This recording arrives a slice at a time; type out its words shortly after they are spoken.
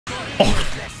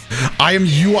I am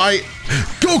Ui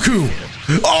Goku.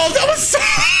 Oh, that was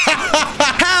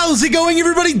how's it going,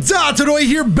 everybody? Dotodoya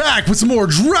here, back with some more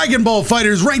Dragon Ball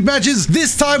Fighterz ranked matches.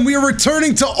 This time we are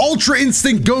returning to Ultra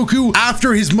Instinct Goku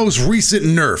after his most recent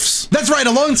nerfs. That's right,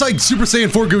 alongside Super Saiyan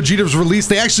 4 Gogeta's release,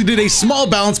 they actually did a small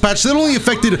balance patch that only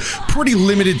affected pretty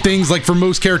limited things. Like for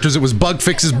most characters, it was bug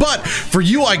fixes, but for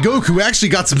Ui Goku, actually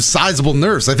got some sizable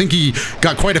nerfs. I think he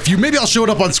got quite a few. Maybe I'll show it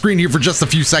up on screen here for just a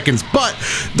few seconds, but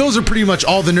those are pretty much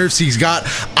all the nerfs he's got.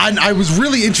 And I was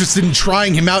really interested in trying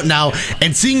him out now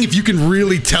and seeing if you can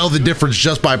really tell the difference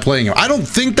just by playing him. I don't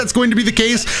think that's going to be the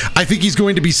case. I think he's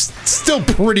going to be still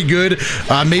pretty good,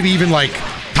 maybe even like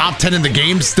top 10 in the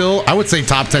game still. I would say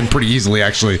top 10 pretty easily,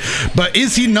 actually. But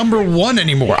is he #1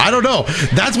 anymore? I don't know.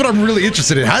 That's what I'm really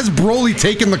interested in. Has Broly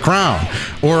taken the crown?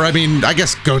 Or, I mean, I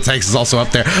guess Gotenks is also up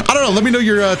there. I don't know. Let me know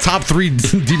your top 3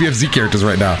 Dbfz characters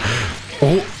right now.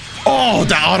 Oh,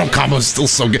 that auto combo is still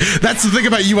so good. That's the thing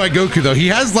about Ui Goku, though. He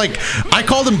has, like, I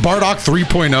called him Bardock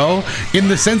 3.0 in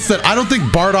the sense that I don't think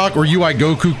Bardock or Ui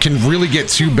Goku can really get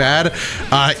too bad,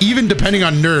 even depending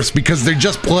on nerfs, because they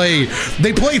play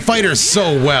Fighterz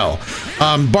so well.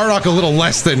 Bardock a little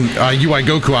less than Ui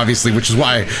Goku, obviously, which is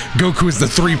why Goku is the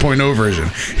 3.0 version.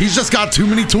 He's just got too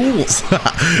many tools.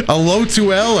 A low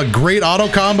 2L, a great auto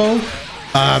combo,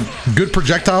 good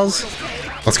projectiles.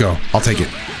 Let's go. I'll take it.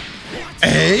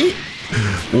 Hey,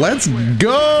 let's go.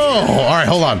 All right,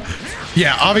 hold on.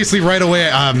 Yeah, obviously right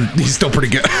away, he's still pretty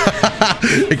good.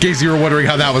 In case you were wondering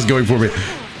how that was going for me.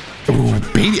 Ooh,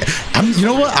 baby. You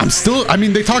know what? I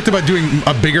mean, they talked about doing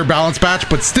a bigger balance patch,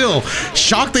 but still,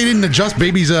 shocked they didn't adjust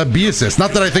Baby's B assist.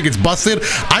 Not that I think it's busted.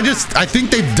 I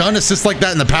think they've done assists like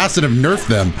that in the past and have nerfed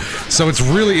them. So it's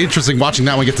really interesting watching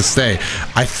that one get to stay.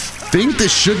 I think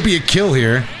this should be a kill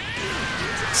here.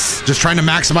 Just trying to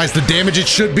maximize the damage. It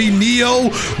should be Neo.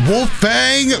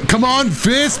 Wolfang. Come on,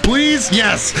 Fist, please.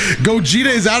 Yes. Gogeta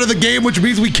is out of the game, which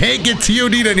means we can't get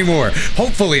TOD'd anymore.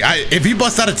 Hopefully. If he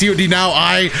busts out a TOD now,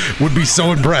 I would be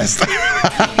so impressed.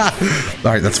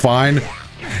 All right, that's fine.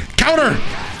 Counter.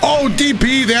 Oh,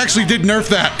 DP. They actually did nerf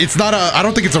that. It's not a, I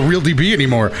don't think it's a real DP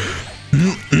anymore.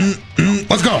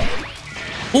 Let's go.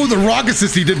 Oh, the rock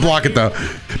assist, he did block it though.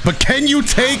 But can you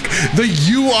take the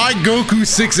Ui Goku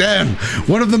 6M?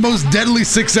 One of the most deadly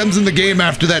 6Ms in the game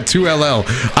after that 2LL.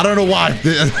 I don't know why.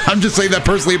 I'm just saying that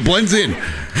personally, it blends in.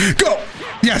 Go!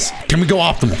 Yes, can we go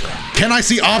optimal? Can I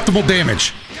see optimal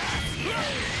damage?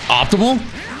 Optimal?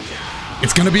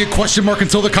 It's gonna be a question mark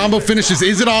until the combo finishes.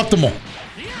 Is it optimal?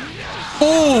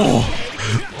 Oh!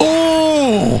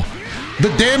 Oh! The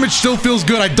damage still feels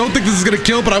good. I don't think this is going to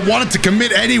kill, but I wanted to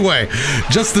commit anyway,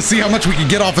 just to see how much we can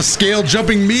get off a scale.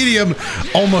 Jumping medium,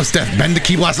 almost death. Bend the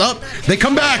key blast up. They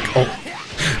come back. Oh,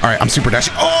 all right. I'm super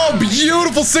dashing. Oh,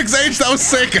 beautiful 6H. That was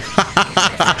sick.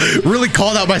 Really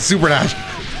called out my super dash.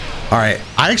 All right.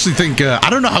 I actually think, I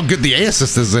don't know how good the A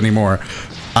assist is anymore.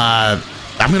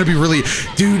 I'm going to be really,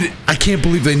 dude, I can't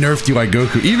believe they nerfed Ui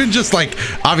Goku. Even just like,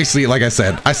 obviously, like I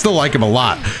said, I still like him a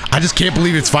lot. I just can't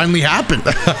believe it's finally happened.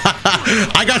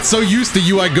 I got so used to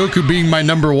Ui Goku being my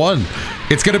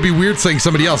 #1. It's going to be weird saying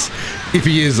somebody else if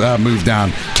he is moved down.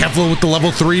 Kefla with the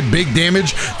level 3, big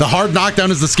damage. The hard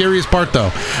knockdown is the scariest part though.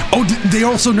 Oh, they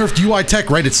also nerfed Ui Tech,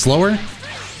 right? It's slower?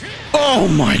 Oh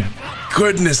my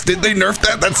goodness, did they nerf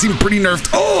that? That seemed pretty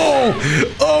nerfed.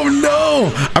 Oh, oh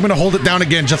no. I'm going to hold it down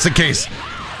again just in case.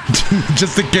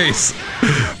 Just in case.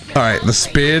 All right, the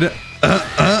spin.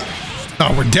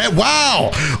 Oh, we're dead.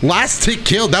 Wow. Last tick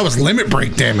killed. That was limit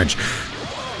break damage.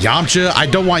 Yamcha, I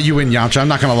don't want you in, Yamcha. I'm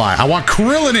not going to lie. I want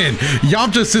Krillin in.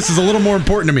 Yamcha assist is a little more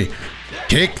important to me.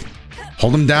 Kick.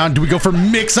 Hold him down. Do we go for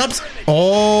mix-ups?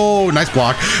 Oh, nice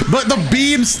block. But the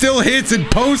beam still hits, and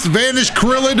post-vanish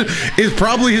Krillin is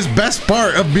probably his best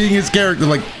part of being his character.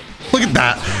 Like, look at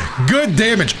that. Good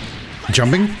damage.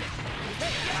 Jumping.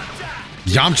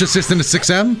 Yamcha assist into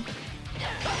 6M.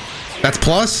 That's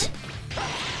plus.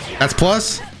 That's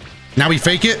plus. Now we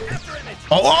fake it.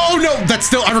 Oh no, that's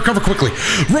still, I recover quickly.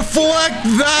 Reflect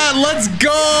that, let's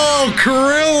go,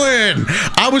 Krillin.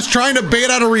 I was trying to bait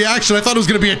out a reaction. I thought it was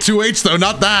gonna be a 2H though,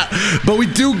 not that. But we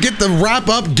do get the wrap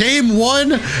up. Game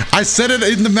 1, I said it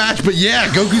in the match, but yeah,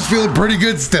 Goku's feeling pretty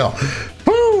good still.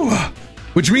 Woo.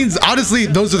 Which means, honestly,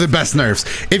 those are the best nerfs.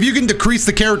 If you can decrease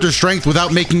the character strength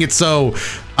without making it so,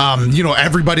 you know,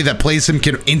 everybody that plays him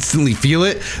can instantly feel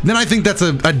it, then I think that's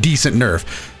a decent nerf.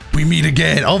 We meet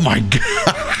again. Oh my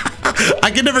God. I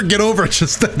can never get over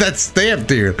just that stamp,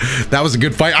 dude. That was a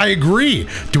good fight. I agree.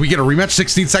 Do we get a rematch?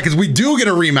 16 seconds. We do get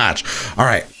a rematch. All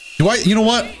right. You know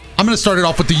what? I'm going to start it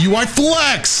off with the UI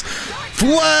flex.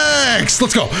 Flex.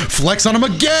 Let's go. Flex on him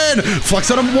again. Flex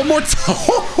on him one more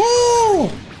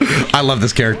time. I love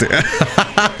this character.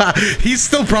 He's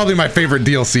still probably my favorite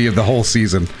DLC of the whole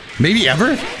season. Maybe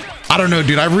ever? I don't know,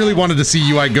 dude. I really wanted to see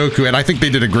Ui Goku, and I think they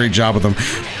did a great job with him.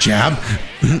 Jab.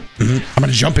 I'm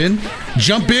gonna jump in.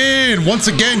 Jump in! Once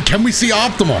again, can we see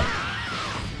Optimal?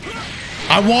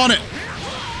 I want it.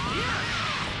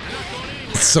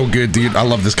 It's so good, dude. I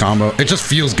love this combo. It just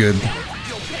feels good.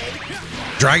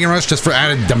 Dragon Rush just for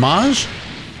added damage.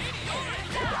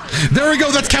 There we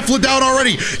go. That's Kefla down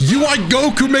already. Ui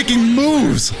Goku making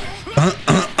moves.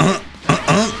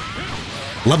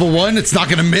 Level 1, it's not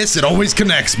gonna miss. It always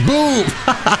connects. Boom.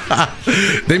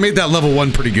 They made that level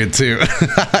 1 pretty good too.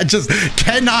 I just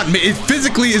cannot. It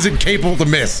physically isn't capable to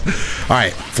miss. All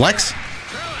right, flex,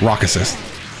 rock assist.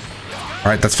 All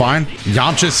right, that's fine.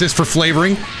 Yamcha assist for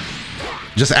flavoring.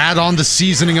 Just add on the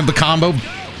seasoning of the combo.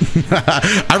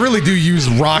 I really do use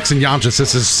rocks and Yamcha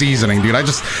assist as seasoning, dude.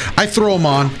 I throw them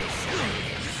on.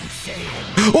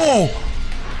 Oh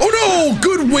no!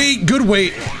 Good weight, good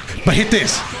weight. But hit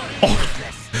this. Oh.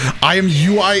 I am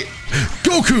Ui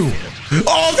Goku.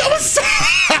 Oh, that was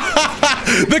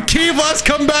the key blast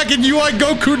come back, and Ui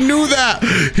Goku knew that.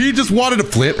 He just wanted to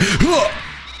flip.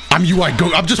 I'm Ui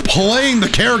Goku. I'm just playing the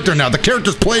character now. The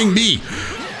character's playing me.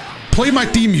 Play my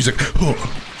theme music.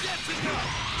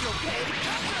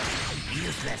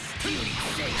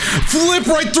 Flip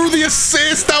right through the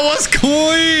assist. That was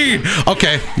clean.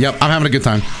 Okay. Yep. I'm having a good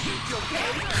time.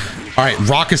 All right,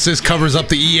 Rock Assist covers up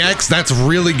the EX. That's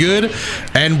really good.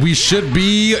 And we should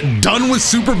be done with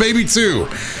Super Baby 2.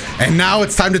 And now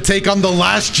it's time to take on the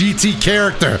last GT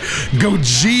character,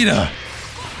 Gogeta.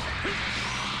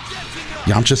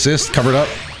 Yamcha Assist covered up.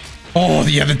 Oh,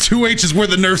 yeah, the 2H is where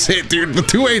the nerfs hit, dude. The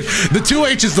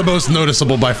 2H is the most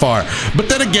noticeable by far. But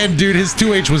then again, dude, his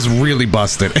 2H was really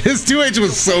busted. His 2H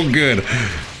was so good.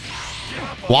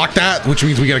 Block that, which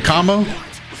means we get a combo.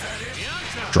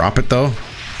 Drop it, though.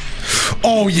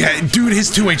 Oh yeah, dude,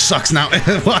 his 2H sucks now.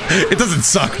 It doesn't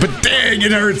suck, but dang,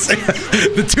 it hurts.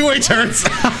 The 2H hurts.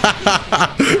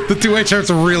 The 2H hurts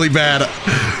really bad.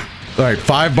 All right,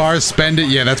 5 bars, spend it.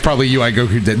 Yeah, that's probably Ui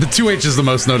Goku did. The 2H is the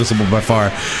most noticeable by far.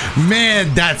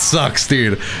 Man, that sucks,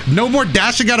 dude. No more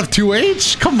dashing out of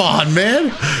 2H? Come on,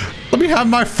 man. Let me have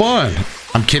my fun.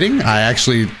 I'm kidding. I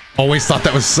actually always thought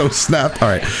that was so snapped. All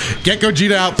right, get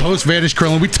Gogeta out, post Vanish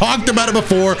Krillin. We talked about it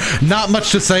before. Not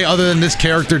much to say other than this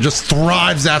character just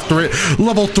thrives after it.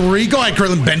 Level 3. Go ahead,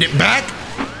 Krillin. Bend it back.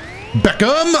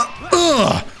 Beckham.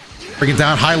 Ugh. Bring it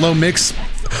down. High-low mix.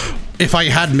 If I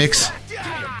had mix.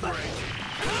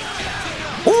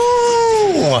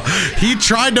 He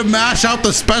tried to mash out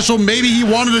the special. Maybe he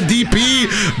wanted a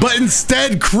DP, but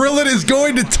instead Krillin is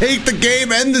going to take the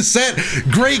game and the set.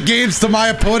 Great games to my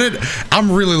opponent.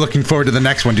 I'm really looking forward to the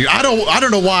next one, dude. I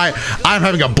don't know why I'm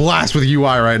having a blast with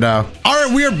UI right now. All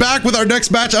right, we are back with our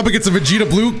next match up against the Vegeta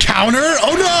Blue. Counter.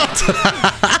 Oh no.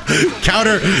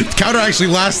 Counter actually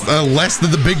lasts less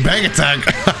than the Big Bang attack.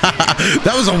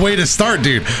 That was a way to start,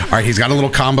 dude. All right, he's got a little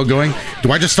combo going.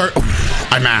 Do I just start? Oh,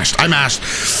 I mashed.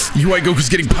 Ui Goku's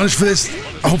getting punished for this.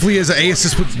 Hopefully he has an A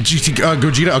assist with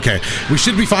Gogeta. Okay, we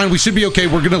should be fine. We should be okay.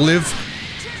 We're gonna live.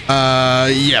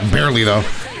 Yeah, barely though.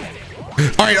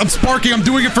 All right, I'm sparking. I'm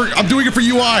doing it for UI.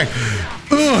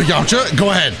 Ugh, Yamcha, go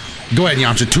ahead. Go ahead,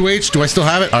 Yamcha. 2H. Do I still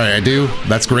have it? All right, I do.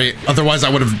 That's great. Otherwise, I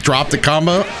would have dropped the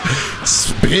combo.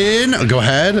 Spin. Go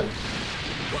ahead.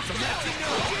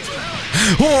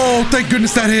 Oh, thank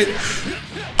goodness that hit.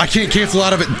 I can't cancel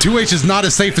out of it. 2H is not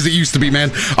as safe as it used to be,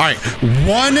 man. All right,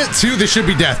 1, 2. This should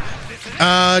be death.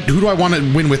 Who do I want to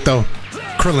win with, though?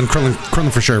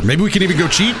 Krillin for sure. Maybe we can even go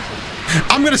cheap.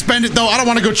 I'm going to spend it, though. I don't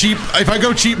want to go cheap. If I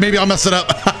go cheap, maybe I'll mess it up.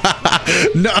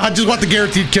 No, I just want the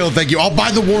guaranteed kill. Thank you. I'll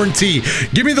buy the warranty.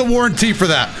 Give me the warranty for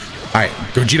that. All right,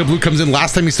 Gogeta Blue comes in.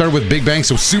 Last time he started with Big Bang,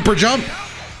 so super jump.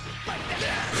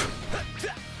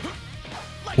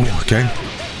 Ooh, okay.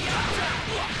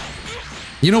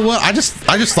 You know what? I just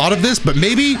thought of this, but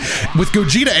maybe with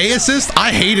Gogeta A assist,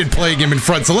 I hated playing him in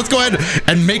front. So let's go ahead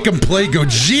and make him play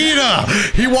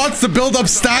Gogeta. He wants to build up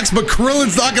stacks, but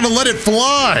Krillin's not going to let it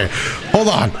fly. Hold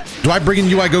on. Do I bring in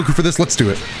Ui Goku for this? Let's do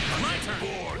it.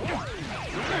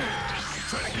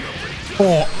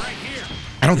 Oh,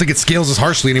 I don't think it scales as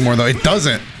harshly anymore, though. It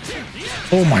doesn't.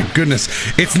 Oh my goodness.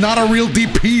 It's not a real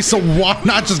DP, so why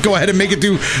not just go ahead and make it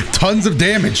do tons of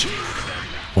damage?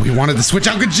 Oh, he wanted to switch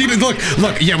out Gogeta.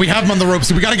 Look, yeah, we have him on the ropes,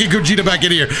 so we gotta get Gogeta back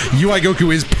in here. Ui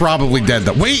Goku is probably dead,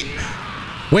 though. Wait,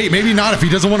 maybe not if he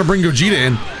doesn't want to bring Gogeta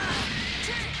in.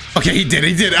 Okay, he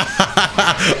did. All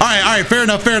right, fair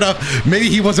enough. Maybe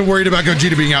he wasn't worried about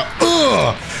Gogeta being out.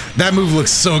 Ugh, that move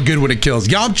looks so good when it kills.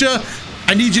 Yamcha,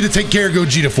 I need you to take care of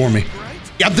Gogeta for me.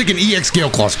 Yeah, I'm thinking EX Gale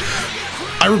Claws.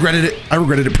 I regretted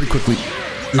it pretty quickly.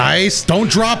 Nice. Don't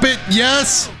drop it.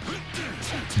 Yes.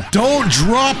 Don't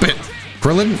drop it.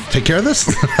 Krillin, take care of this.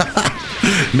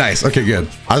 Nice. Okay, good.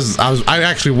 I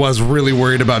actually was really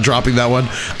worried about dropping that one.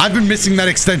 I've been missing that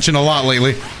extension a lot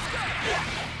lately.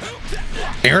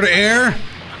 Air to air.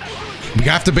 We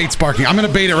have to bait sparking. I'm gonna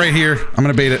bait it right here. I'm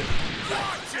gonna bait it.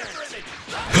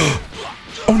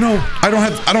 Oh no! I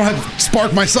don't have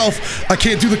spark myself. I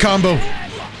can't do the combo.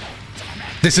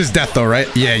 This is death though, right?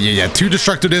 Yeah. 2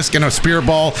 destructive disc and a spirit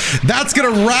ball. That's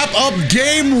gonna wrap up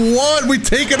game 1. We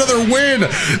take another win.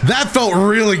 That felt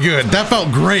really good. That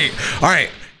felt great. All right.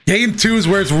 Game 2 is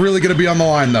where it's really gonna be on the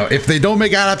line though. If they don't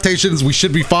make adaptations, we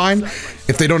should be fine.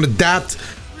 If they don't adapt,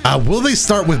 will they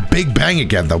start with Big Bang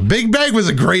again though? Big Bang was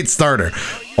a great starter.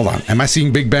 Hold on. Am I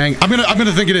seeing Big Bang? I'm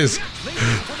gonna think it is.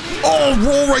 Oh,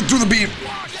 roll right through the beam.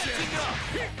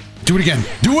 Do it again.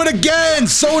 Do it again.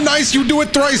 So nice. You do it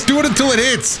thrice. Do it until it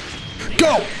hits.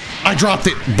 Go. I dropped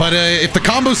it. But if the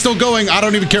combo's still going, I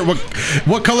don't even care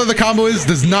what color the combo is.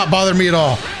 Does not bother me at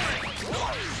all.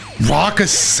 Rock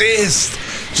assist.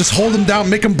 Just hold him down.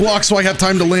 Make him block so I have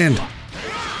time to land.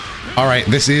 All right.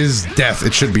 This is death.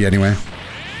 It should be anyway.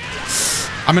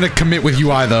 I'm going to commit with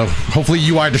UI though. Hopefully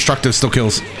UI destructive still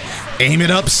kills. Aim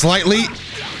it up slightly.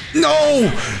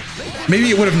 No. Maybe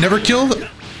it would have never killed.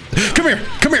 Come here,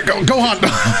 Gohan.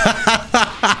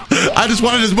 I just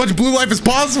wanted as much blue life as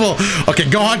possible. Okay,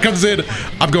 Gohan comes in.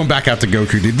 I'm going back out to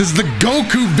Goku, dude. This is the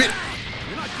Goku bit.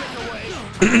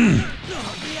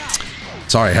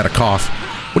 Sorry, I had a cough.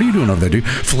 What are you doing over there, dude?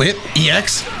 Flip,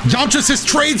 EX. Yamcha says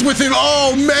trades with him.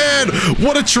 Oh, man.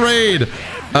 What a trade.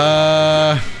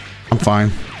 I'm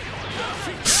fine.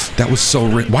 That was so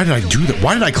rich. Why did I do that?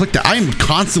 Why did I click that? I am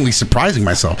constantly surprising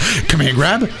myself. Command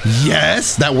grab.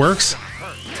 Yes, that works.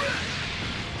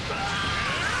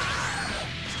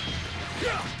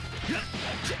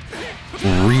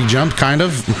 Rejump, kind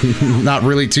of. Not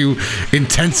really too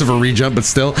intensive a rejump, but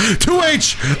still.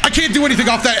 2H! I can't do anything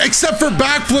off that except for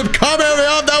backflip.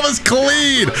 Kamehameha, that was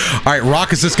clean. All right,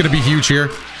 Rock is just going to be huge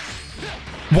here.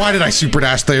 Why did I super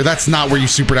dash there? That's not where you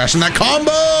super dash in that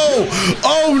combo.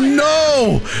 Oh,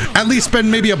 no. At least spend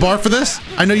maybe a bar for this.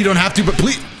 I know you don't have to, but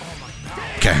please.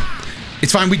 Okay.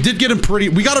 It's fine. We did get him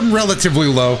we got him relatively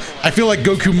low. I feel like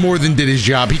Goku more than did his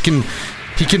job. He can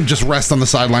just rest on the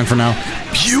sideline for now.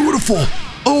 Beautiful.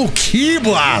 Oh, Ki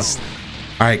Blast.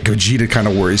 All right, Gogeta kind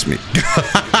of worries me.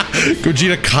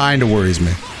 Gogeta kind of worries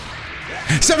me.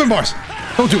 7 bars.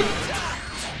 Don't do it.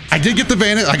 I did get the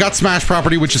Vanish. I got Smash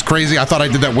property, which is crazy. I thought I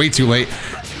did that way too late.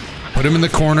 Put him in the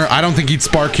corner. I don't think he'd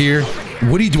spark here.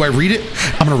 What do I read it?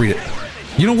 I'm going to read it.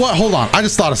 You know what? Hold on. I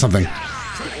just thought of something.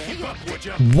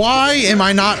 Why am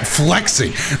I not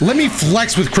flexing? Let me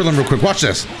flex with Krillin real quick. Watch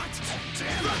this.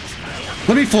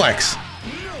 Let me flex.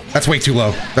 That's way too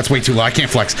low. That's way too low. I can't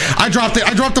flex. I dropped it.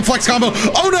 I dropped the flex combo.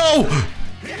 Oh, no.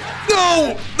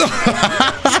 No.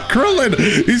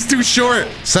 Krillin. He's too short.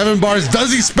 7 bars.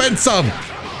 Does he spend some?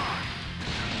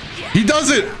 He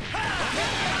does it.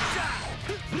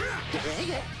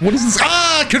 What is this?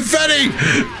 Ah, confetti.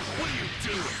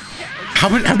 How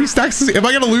many stacks is he? Am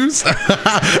I going to lose?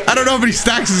 I don't know how many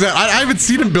stacks is that. I haven't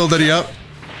seen him build any up.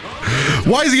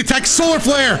 Why is he attack Solar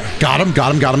Flare? Got him.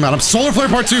 Solar Flare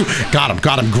part 2. Got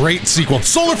him. Great sequel.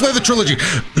 Solar Flare, the trilogy.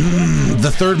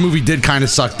 The 3rd movie did kind of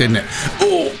suck, didn't it?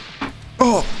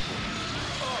 Oh.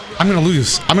 I'm going to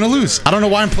lose. I don't know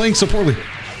why I'm playing so poorly.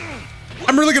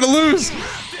 I'm really going to lose.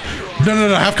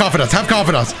 No. Have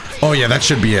confidence. Oh, yeah, that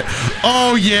should be it.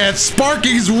 Oh, yeah.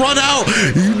 Sparky's run out.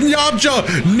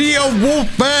 Yamcha, Neo,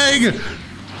 Wolfang.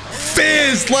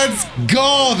 Fizz, let's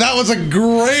go. That was a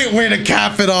great way to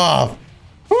cap it off.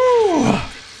 Woo.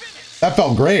 That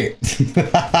felt great.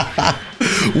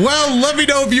 Well, let me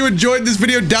know if you enjoyed this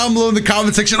video down below in the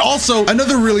comment section. Also,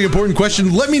 another really important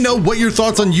question. Let me know what your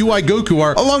thoughts on Ui Goku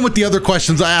are, along with the other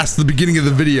questions I asked at the beginning of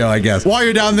the video, I guess. While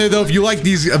you're down there, though, if you like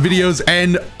these videos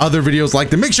and other videos like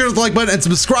them, make sure to hit the like button and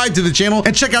subscribe to the channel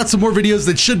and check out some more videos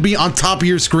that should be on top of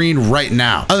your screen right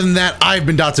now. Other than that, I've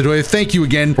been Dotodoya. Thank you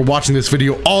again for watching this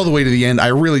video all the way to the end. I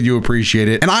really do appreciate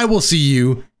it, and I will see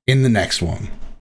you in the next one.